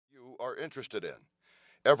are interested in.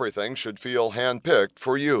 Everything should feel hand-picked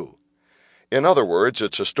for you. In other words,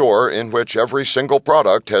 it's a store in which every single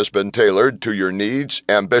product has been tailored to your needs,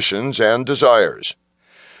 ambitions, and desires.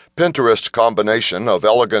 Pinterest's combination of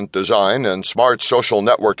elegant design and smart social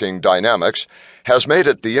networking dynamics has made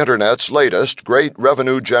it the Internet's latest great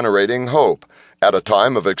revenue-generating hope at a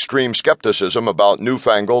time of extreme skepticism about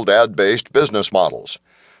newfangled ad-based business models.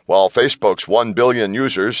 While Facebook's 1 billion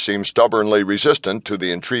users seem stubbornly resistant to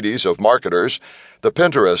the entreaties of marketers, the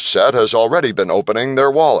Pinterest set has already been opening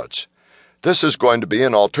their wallets. This is going to be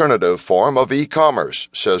an alternative form of e-commerce,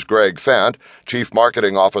 says Greg Fant, Chief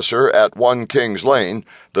Marketing Officer at 1 Kings Lane,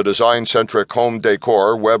 the design-centric home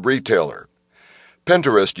decor web retailer.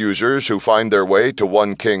 Pinterest users who find their way to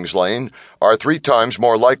 1 Kings Lane are 3 times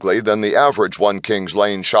more likely than the average 1 Kings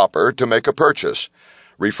Lane shopper to make a purchase.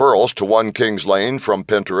 Referrals to 1 Kings Lane from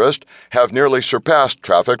Pinterest have nearly surpassed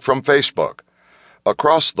traffic from Facebook.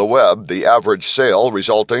 Across the web, the average sale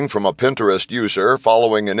resulting from a Pinterest user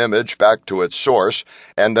following an image back to its source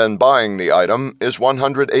and then buying the item is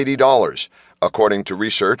 $180, according to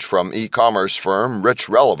research from e-commerce firm Rich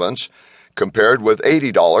Relevance, compared with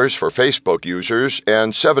 $80 for Facebook users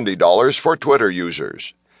and $70 for Twitter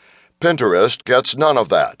users. Pinterest gets none of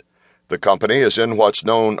that. The company is in what's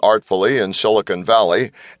known artfully in Silicon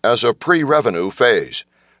Valley as a pre-revenue phase.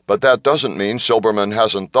 But that doesn't mean Silberman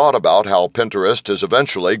hasn't thought about how Pinterest is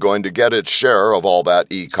eventually going to get its share of all that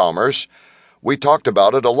e-commerce. We talked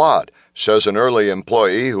about it a lot, says an early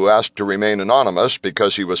employee who asked to remain anonymous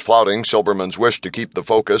because he was flouting Silberman's wish to keep the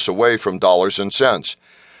focus away from dollars and cents.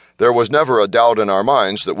 There was never a doubt in our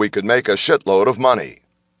minds that we could make a shitload of money.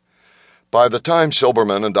 By the time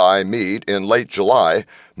Silberman and I meet in late July,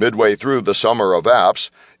 midway through the summer of apps,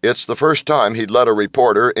 it's the first time he'd let a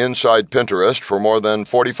reporter inside Pinterest for more than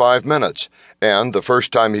 45 minutes, and the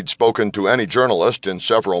first time he'd spoken to any journalist in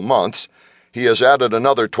several months. He has added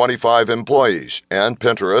another 25 employees, and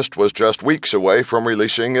Pinterest was just weeks away from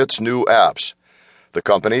releasing its new apps. The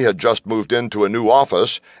company had just moved into a new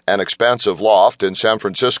office, an expansive loft in San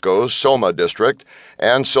Francisco's Soma district,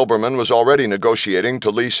 and Silberman was already negotiating to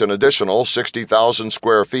lease an additional 60,000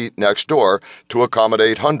 square feet next door to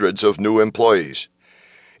accommodate hundreds of new employees.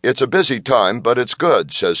 It's a busy time, but it's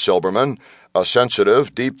good, says Silberman, a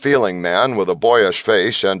sensitive, deep-feeling man with a boyish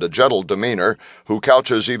face and a gentle demeanor who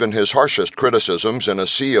couches even his harshest criticisms in a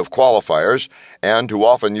sea of qualifiers and who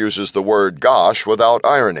often uses the word gosh without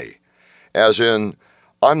irony. As in,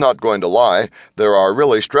 I'm not going to lie, there are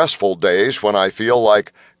really stressful days when I feel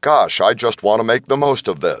like, gosh, I just want to make the most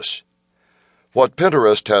of this. What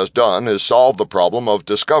Pinterest has done is solve the problem of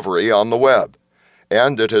discovery on the web.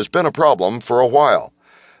 And it has been a problem for a while.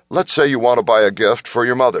 Let's say you want to buy a gift for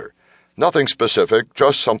your mother. Nothing specific,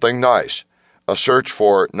 just something nice. A search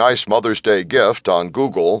for nice Mother's Day gift on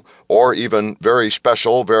Google, or even very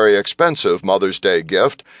special, very expensive Mother's Day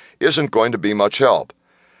gift, isn't going to be much help.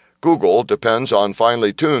 Google depends on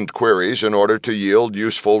finely tuned queries in order to yield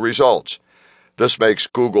useful results. This makes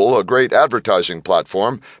Google a great advertising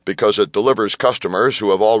platform because it delivers customers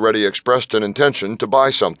who have already expressed an intention to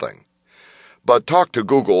buy something. But talk to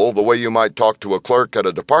Google the way you might talk to a clerk at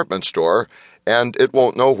a department store, and it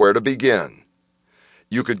won't know where to begin.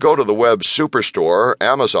 You could go to the web's superstore,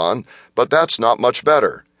 Amazon, but that's not much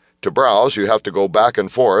better. To browse, you have to go back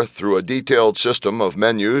and forth through a detailed system of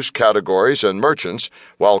menus, categories, and merchants,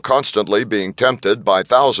 while constantly being tempted by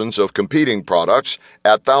thousands of competing products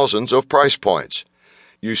at thousands of price points.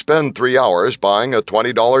 You spend 3 hours buying a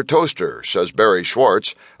 $20 toaster, says Barry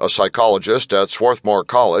Schwartz, a psychologist at Swarthmore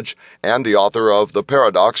College and the author of The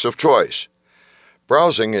Paradox of Choice.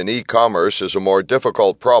 Browsing in e-commerce is a more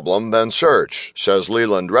difficult problem than search, says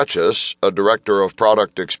Leland Retches, a director of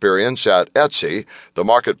product experience at Etsy, the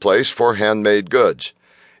marketplace for handmade goods.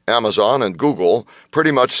 Amazon and Google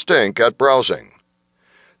pretty much stink at browsing.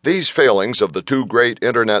 These failings of the 2 great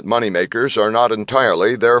Internet moneymakers are not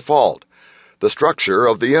entirely their fault. The structure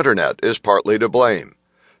of the Internet is partly to blame.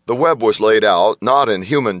 The web was laid out not in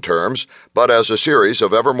human terms, but as a series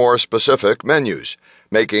of ever more specific menus,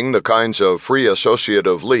 making the kinds of free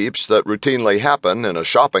associative leaps that routinely happen in a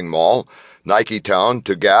shopping mall, Nike Town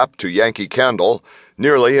to Gap to Yankee Candle,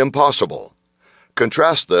 nearly impossible.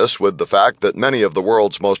 Contrast this with the fact that many of the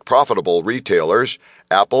world's most profitable retailers,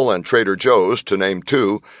 Apple and Trader Joe's to name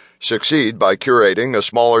 2, succeed by curating a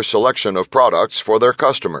smaller selection of products for their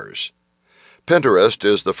customers. Pinterest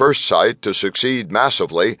is the first site to succeed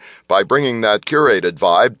massively by bringing that curated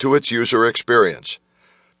vibe to its user experience.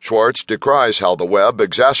 Schwartz decries how the web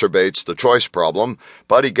exacerbates the choice problem,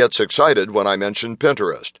 but he gets excited when I mention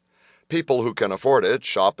Pinterest. People who can afford it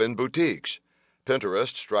shop in boutiques.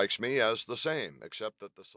 Pinterest strikes me as the same, except that the